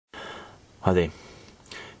Hi there.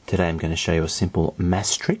 Today I'm going to show you a simple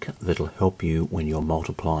maths trick that'll help you when you're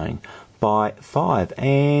multiplying by 5,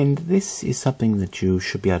 and this is something that you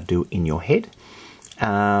should be able to do in your head,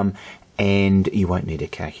 and you won't need a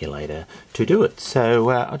calculator to do it. So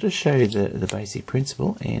I'll just show you the basic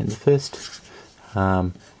principle, and the first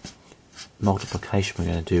multiplication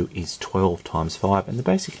we're going to do is 12 times 5, and the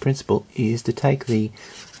basic principle is to take the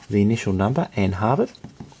initial number and halve it,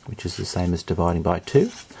 which is the same as dividing by 2,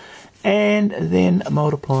 and then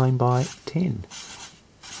multiplying by 10.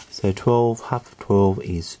 So 12, half of 12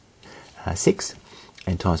 is 6,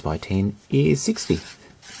 and times by 10 is 60,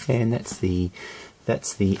 and that's the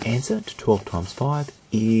answer to 12 times 5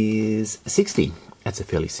 is 60. That's a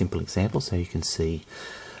fairly simple example, so you can see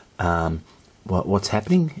what's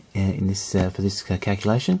happening in this for this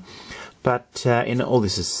calculation. But in all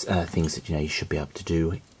this is things that you should be able to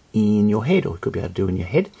do in your head, or you could be able to do in your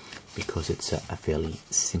head, because it's a fairly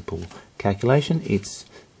simple calculation. It's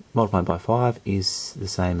multiplying by 5 is the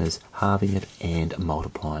same as halving it and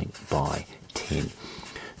multiplying by 10.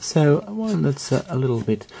 So one that's a little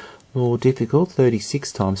bit more difficult,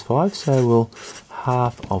 36 times 5, so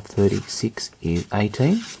half of 36 is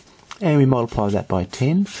 18, and we multiply that by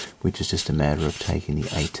 10, which is just a matter of taking the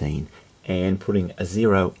 18 and putting a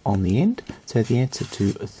 0 on the end. So the answer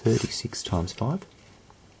to 36 times 5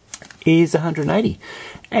 is 180.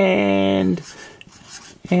 And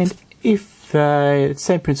if the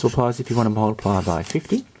same principle applies if you want to multiply by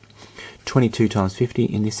 50. 22 times 50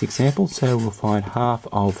 in this example, so we'll find half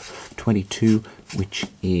of 22, which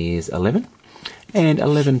is 11, and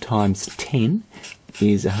 11 times 10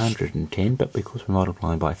 is 110, but because we're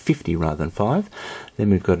multiplying by 50 rather than 5,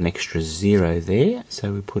 then we've got an extra 0 there,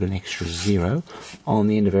 so we put an extra 0 on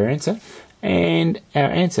the end of our answer, and our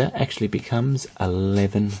answer actually becomes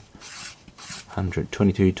 1100.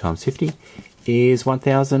 22 times 50 is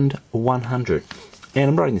 1100. And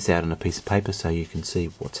I'm writing this out on a piece of paper so you can see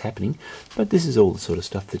what's happening, but this is all the sort of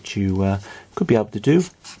stuff that you could be able to do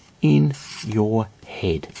in your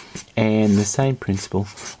head. And the same principle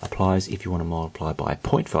applies if you want to multiply by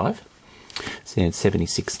 0.5. So it's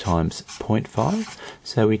 76 times 0.5.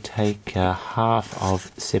 So we take half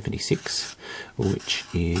of 76, which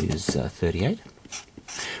is 38.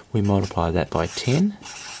 We multiply that by 10,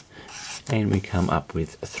 and we come up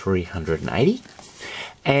with 380.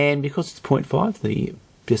 And because it's 0.5, the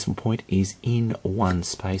decimal point is in one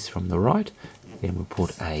space from the right. Then we'll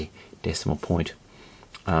put a decimal point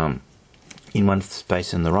in one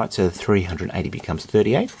space on the right, so 380 becomes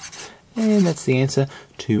 38. And that's the answer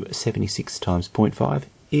to 76 times 0.5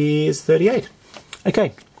 is 38.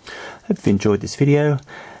 Okay, hope you enjoyed this video.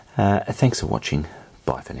 Thanks for watching.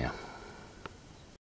 Bye for now.